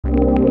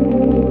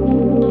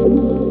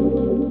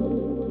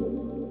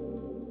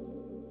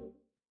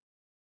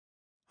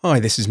Hi,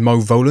 this is Mo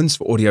Volans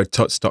for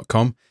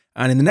Audiotuts.com,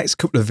 and in the next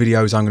couple of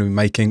videos I'm going to be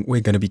making,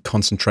 we're going to be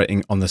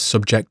concentrating on the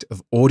subject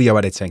of audio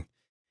editing.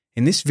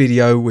 In this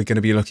video, we're going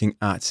to be looking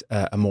at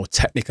a more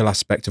technical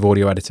aspect of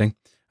audio editing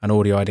and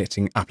audio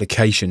editing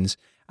applications.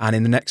 And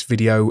in the next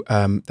video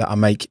that I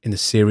make in the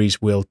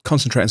series, we'll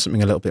concentrate on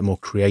something a little bit more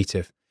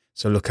creative.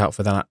 So look out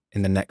for that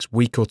in the next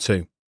week or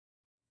two.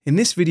 In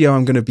this video,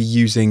 I'm going to be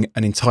using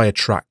an entire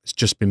track that's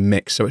just been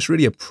mixed. So it's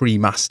really a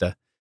pre-master.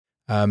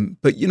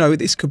 But you know,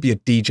 this could be a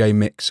DJ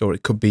mix, or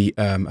it could be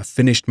a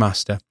finished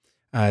master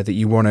that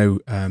you want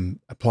to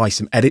apply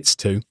some edits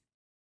to.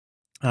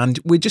 And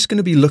we're just going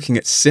to be looking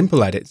at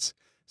simple edits.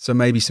 So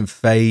maybe some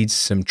fades,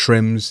 some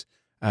trims,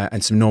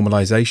 and some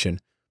normalisation.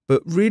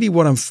 But really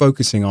what I'm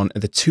focusing on are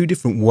the two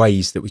different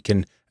ways that we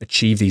can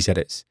achieve these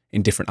edits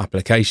in different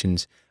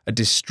applications. A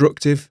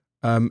destructive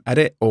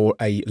edit or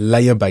a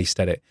layer-based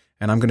edit.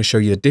 And I'm going to show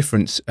you the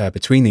difference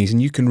between these,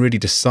 and you can really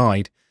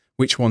decide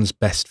which one's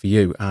best for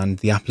you and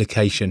the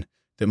application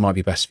that might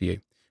be best for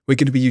you. We're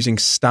going to be using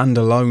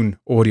standalone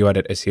audio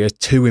editors here,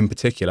 two in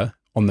particular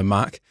on the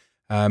Mac.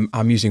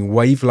 I'm using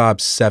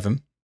Wavelabs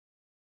 7,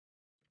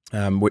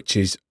 which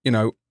is, you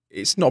know,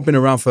 it's not been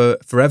around for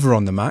forever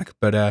on the Mac,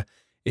 but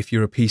if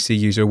you're a PC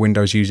user, a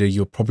Windows user,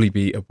 you'll probably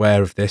be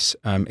aware of this.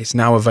 It's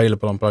now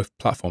available on both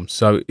platforms.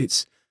 So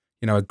it's,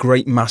 you know, a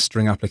great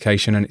mastering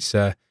application, and it's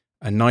a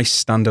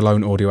nice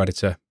standalone audio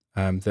editor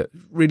that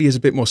really is a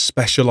bit more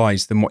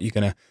specialized than what you're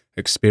going to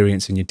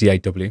experience in your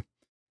DAW.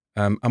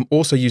 I'm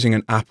also using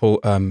an Apple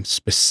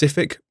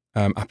specific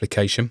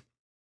application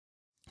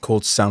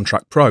called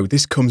Soundtrack Pro.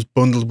 This comes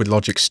bundled with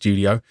Logic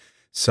Studio,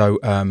 so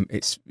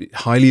it's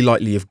highly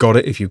likely you've got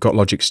it if you've got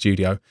Logic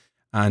Studio,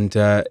 and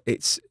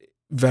it's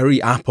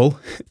very Apple.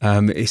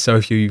 So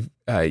if you've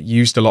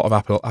used a lot of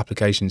Apple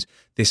applications,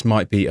 this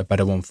might be a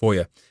better one for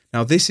you.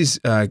 Now this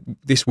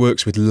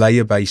works with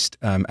layer-based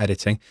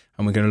editing,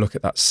 and we're going to look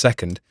at that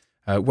second.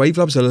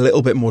 Wavelabs are a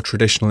little bit more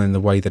traditional in the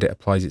way that it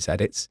applies its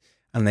edits,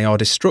 and they are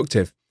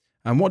destructive.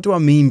 And what do I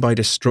mean by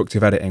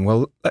destructive editing?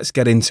 Well, let's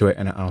get into it,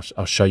 and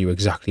I'll show you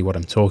exactly what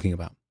I'm talking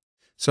about.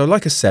 So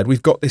like I said,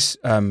 we've got this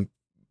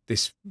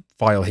this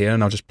file here,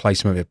 and I'll just play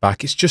some of it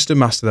back. It's just a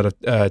master that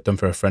I've done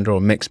for a friend, or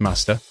a mix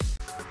master.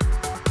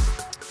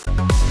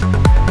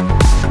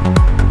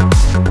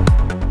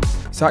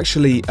 It's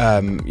actually,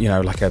 you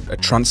know, like a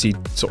trancey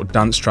sort of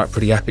dance track,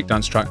 pretty epic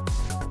dance track.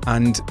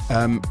 And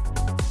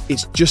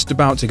it's just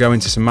about to go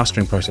into some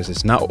mastering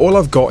processes. Now, all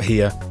I've got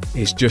here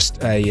is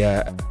just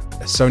a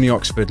Sony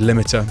Oxford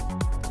limiter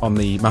on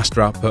the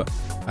master output.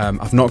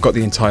 I've not got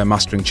the entire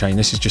mastering chain.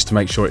 This is just to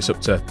make sure it's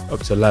up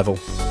to level.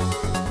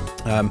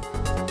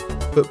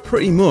 But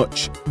pretty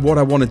much what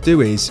I want to do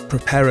is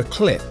prepare a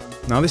clip.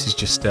 Now, this is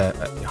just a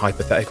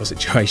hypothetical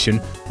situation,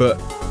 but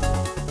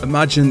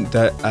imagine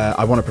that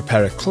I want to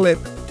prepare a clip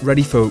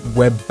ready for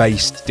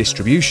web-based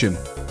distribution.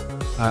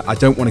 I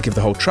don't want to give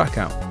the whole track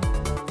out.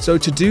 So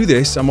to do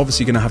this, I'm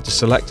obviously going to have to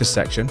select a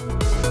section.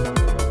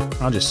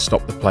 I'll just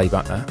stop the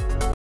playback there.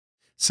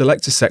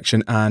 Select a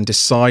section and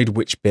decide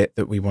which bit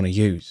that we want to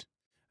use.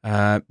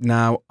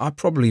 Now, I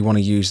probably want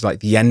to use like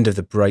the end of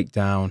the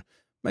breakdown,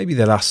 maybe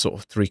the last sort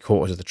of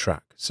 3/4 of the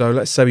track. So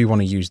let's say we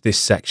want to use this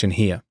section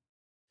here.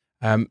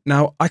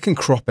 Now, I can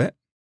crop it.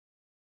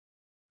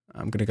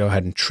 I'm going to go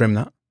ahead and trim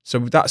that. So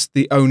that's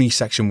the only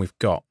section we've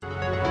got.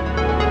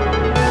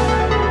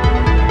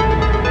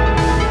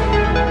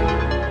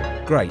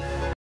 Great.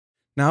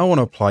 Now I want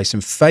to apply some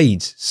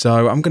fades.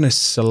 So I'm going to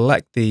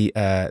select the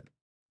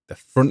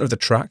front of the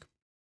track,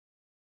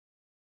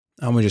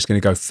 and we're just going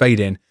to go fade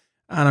in,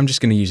 and I'm just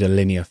going to use a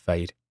linear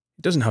fade.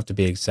 It doesn't have to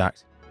be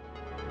exact.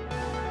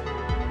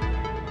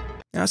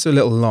 That's a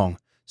little long.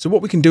 So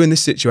what we can do in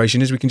this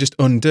situation is we can just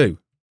undo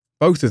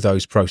both of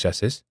those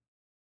processes.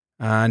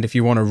 And if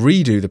you want to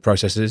redo the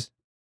processes,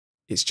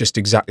 it's just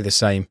exactly the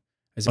same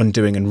as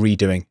undoing and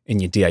redoing in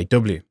your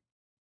DAW.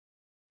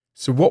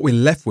 So what we're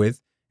left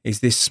with is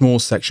this small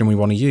section we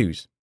want to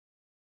use.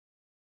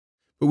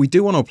 But we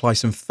do want to apply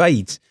some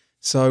fades.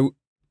 So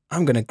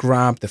I'm going to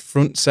grab the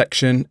front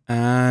section,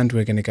 and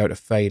we're going to go to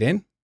fade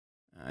in,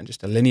 and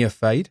just a linear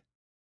fade,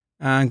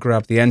 and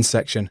grab the end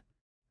section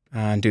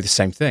and do the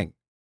same thing.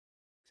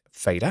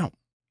 Fade out.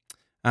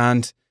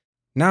 And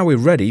now we're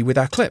ready with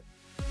our clip.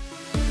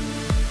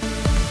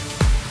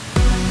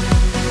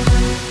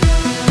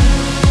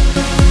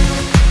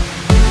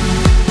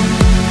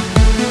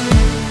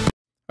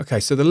 Okay,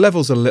 so the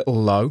level's a little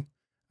low.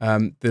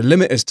 The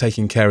limiter's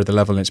taking care of the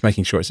level, and it's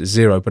making sure it's at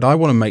 0, but I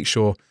want to make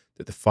sure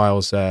that the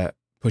file's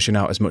pushing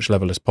out as much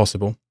level as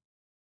possible.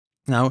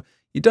 Now,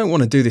 you don't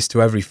want to do this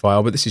to every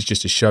file, but this is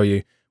just to show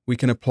you we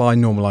can apply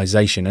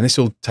normalisation, and this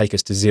will take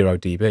us to 0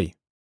 dB,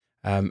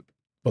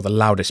 or the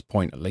loudest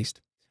point at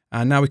least.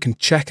 And now we can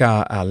check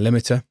our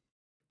limiter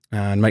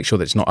and make sure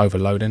that it's not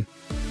overloading.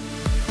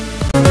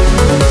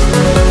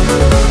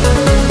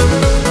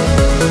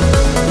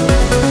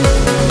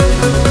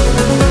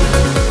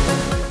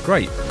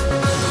 Great.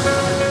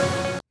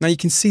 Now you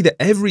can see that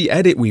every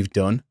edit we've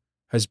done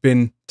has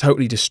been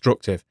totally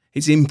destructive.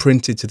 It's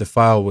imprinted to the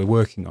file we're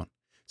working on.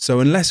 So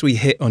unless we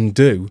hit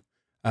undo,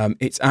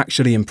 it's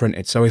actually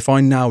imprinted. So if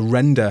I now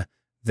render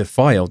the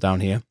file down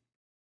here,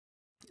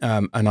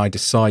 and I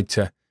decide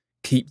to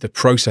keep the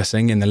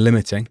processing in the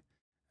limiting,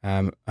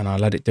 and I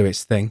let it do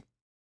its thing,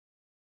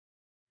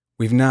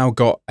 we've now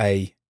got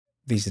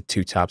these are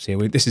two tabs here.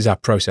 This is our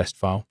processed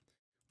file.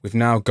 We've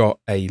now got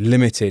a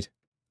limited,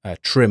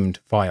 trimmed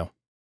file.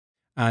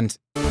 And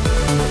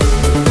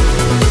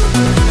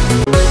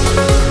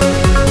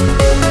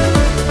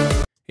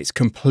it's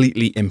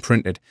completely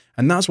imprinted.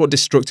 And that's what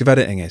destructive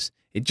editing is.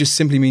 It just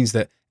simply means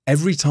that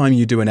every time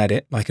you do an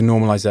edit, like a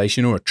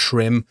normalization or a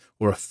trim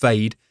or a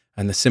fade,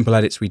 and the simple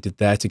edits we did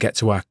there to get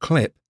to our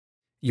clip,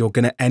 you're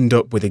going to end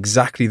up with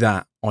exactly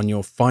that on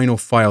your final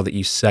file that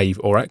you save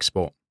or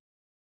export.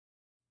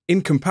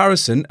 In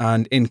comparison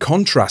and in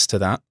contrast to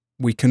that,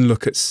 we can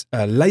look at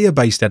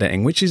layer-based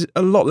editing, which is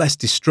a lot less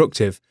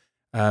destructive,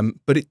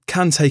 but it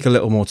can take a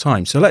little more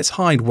time. So let's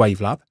hide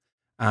Wavelab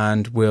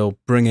and we'll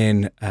bring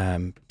in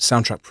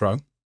Soundtrack Pro.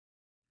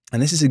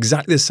 And this is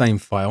exactly the same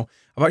file.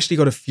 I've actually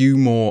got a few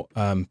more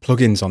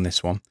plugins on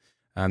this one.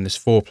 There's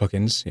 4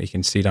 plugins. You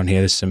can see down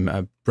here, there's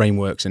some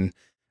Brainworks and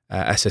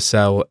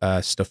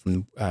SSL stuff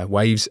from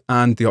Waves,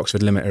 and the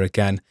Oxford Limiter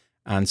again,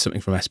 and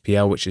something from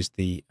SPL, which is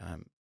the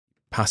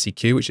Pass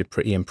EQ, which is a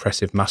pretty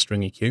impressive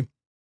mastering EQ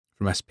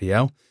from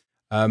SPL.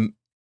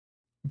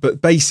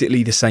 But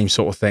basically the same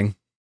sort of thing,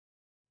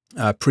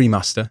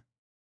 pre-master.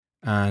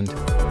 And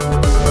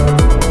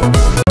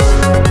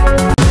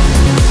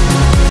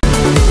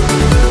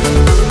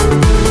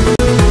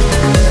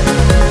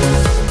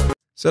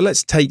so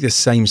let's take the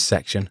same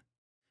section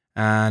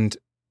and,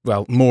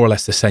 well, more or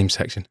less the same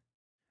section.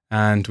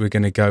 And we're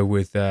going to go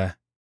with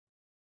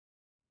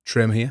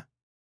trim here.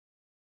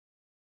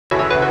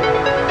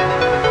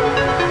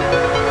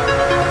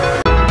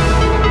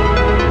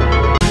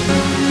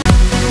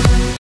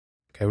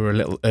 Okay, we're a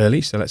little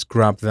early, so let's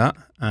grab that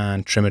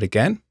and trim it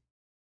again.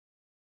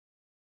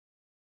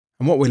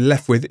 And what we're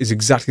left with is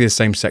exactly the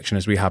same section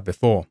as we had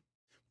before.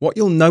 What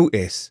you'll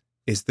notice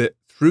is that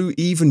through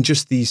even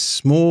just these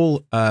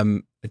small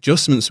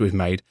adjustments we've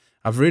made,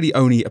 I've really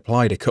only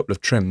applied a couple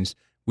of trims.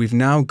 We've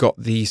now got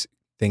these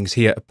things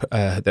here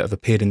that have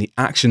appeared in the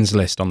actions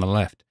list on the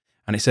left,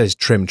 and it says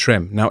trim,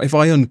 trim. Now, if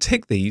I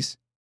untick these,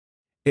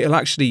 it'll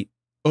actually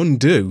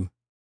undo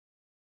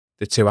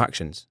the 2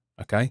 actions,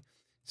 okay?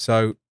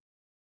 So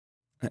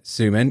let's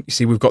zoom in. You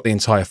see, we've got the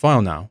entire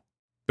file now,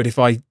 but if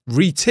I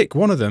re-tick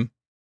one of them,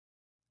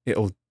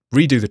 it'll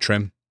redo the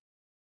trim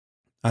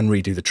and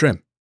redo the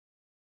trim.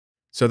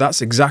 So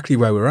that's exactly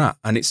where we're at,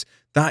 and it's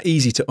that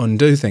easy to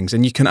undo things,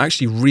 and you can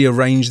actually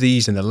rearrange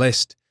these in the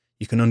list.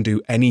 You can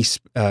undo any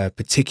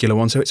particular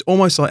one. So it's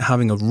almost like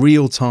having a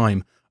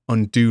real-time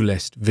undo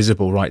list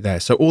visible right there.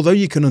 So although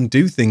you can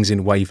undo things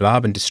in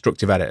Wavelab and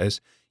destructive editors,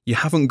 you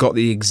haven't got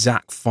the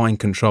exact fine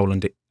control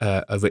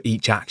over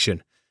each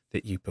action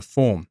that you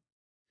perform.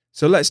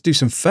 So let's do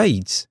some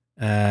fades.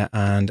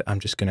 And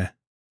I'm just going to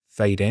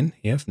fade in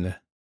here from the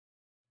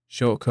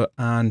shortcut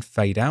and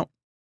fade out.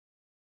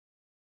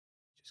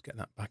 Just get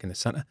that back in the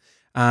center.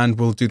 And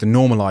we'll do the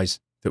normalize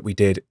that we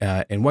did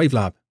in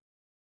Wavelab.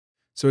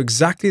 So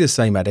exactly the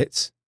same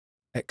edits,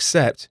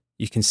 except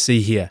you can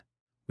see here,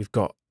 we've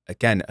got,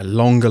 again, a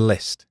longer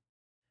list.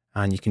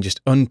 And you can just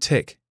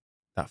untick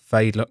that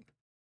fade look.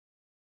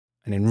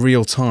 And in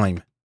real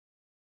time,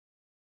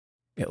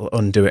 it'll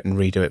undo it and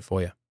redo it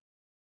for you.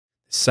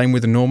 Same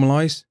with the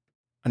normalize.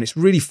 And it's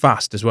really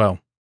fast as well.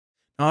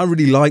 Now, I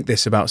really like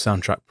this about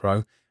Soundtrack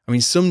Pro. I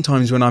mean,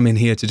 sometimes when I'm in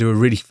here to do a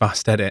really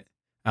fast edit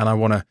and I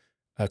want to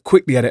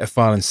quickly edit a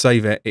file and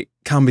save it, it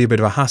can be a bit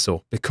of a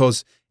hassle,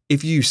 because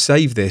if you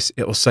save this,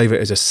 it'll save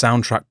it as a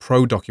Soundtrack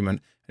Pro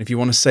document. And if you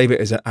want to save it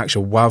as an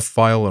actual WAV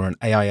file or an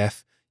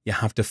AIF, you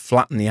have to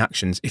flatten the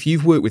actions. If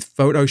you've worked with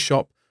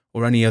Photoshop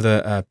or any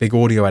other big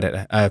audio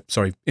editor,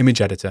 image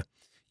editor,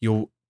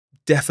 you'll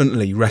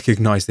definitely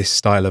recognize this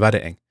style of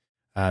editing.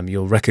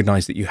 You'll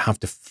recognize that you have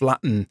to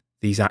flatten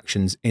these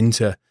actions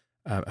into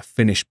a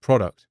finished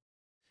product.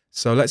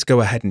 So let's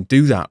go ahead and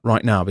do that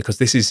right now,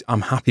 because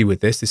I'm happy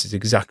with this. This is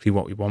exactly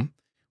what we want.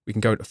 We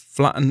can go to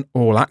flatten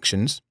all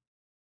actions,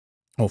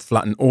 or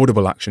flatten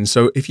audible actions.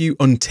 So if you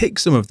untick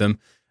some of them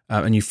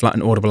and you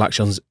flatten audible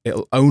actions,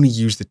 it'll only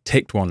use the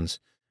ticked ones.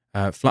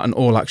 Flatten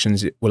all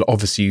actions, it will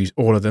obviously use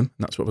all of them.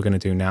 And that's what we're going to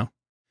do now.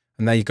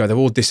 And there you go. They've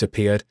all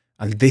disappeared.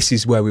 And this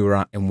is where we were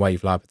at in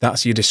Wavelab.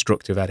 That's your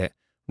destructive edit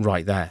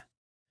right there.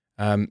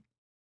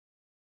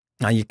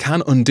 Now you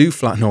can undo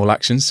flatten all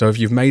actions. So if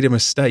you've made a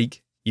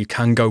mistake, you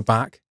can go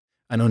back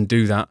and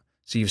undo that.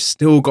 So you've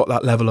still got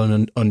that level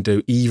of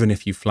undo, even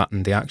if you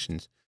flattened the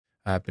actions.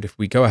 But if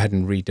we go ahead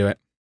and redo it,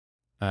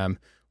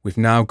 we've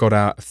now got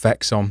our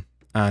effects on,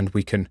 and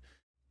we can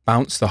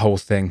bounce the whole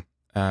thing.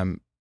 And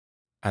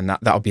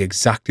that'll be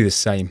exactly the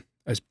same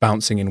as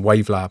bouncing in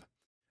Wavelab.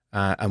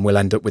 And we'll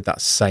end up with that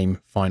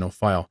same final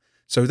file.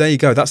 So there you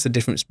go. That's the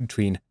difference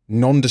between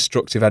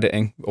non-destructive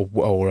editing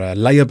or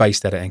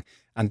layer-based editing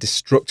and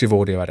destructive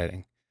audio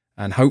editing.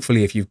 And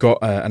hopefully if you've got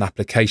an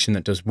application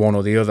that does one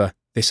or the other,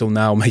 this will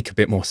now make a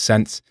bit more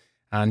sense.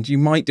 And you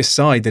might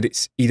decide that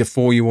it's either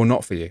for you or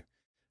not for you.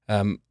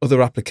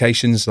 Other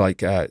applications like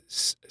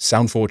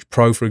SoundForge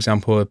Pro, for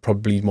example, are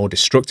probably more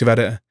destructive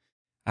editor.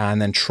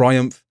 And then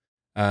Triumph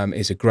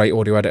is a great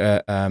audio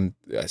editor,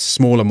 a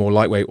smaller, more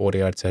lightweight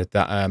audio editor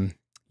that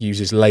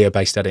uses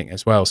layer-based editing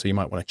as well. So you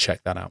might want to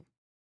check that out.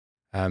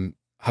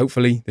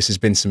 Hopefully this has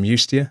been some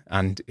use to you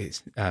and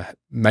it's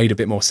made a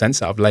bit more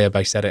sense out of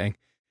layer-based editing.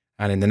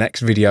 And in the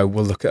next video,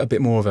 we'll look at a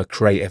bit more of a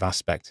creative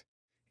aspect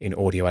in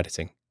audio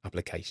editing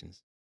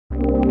applications.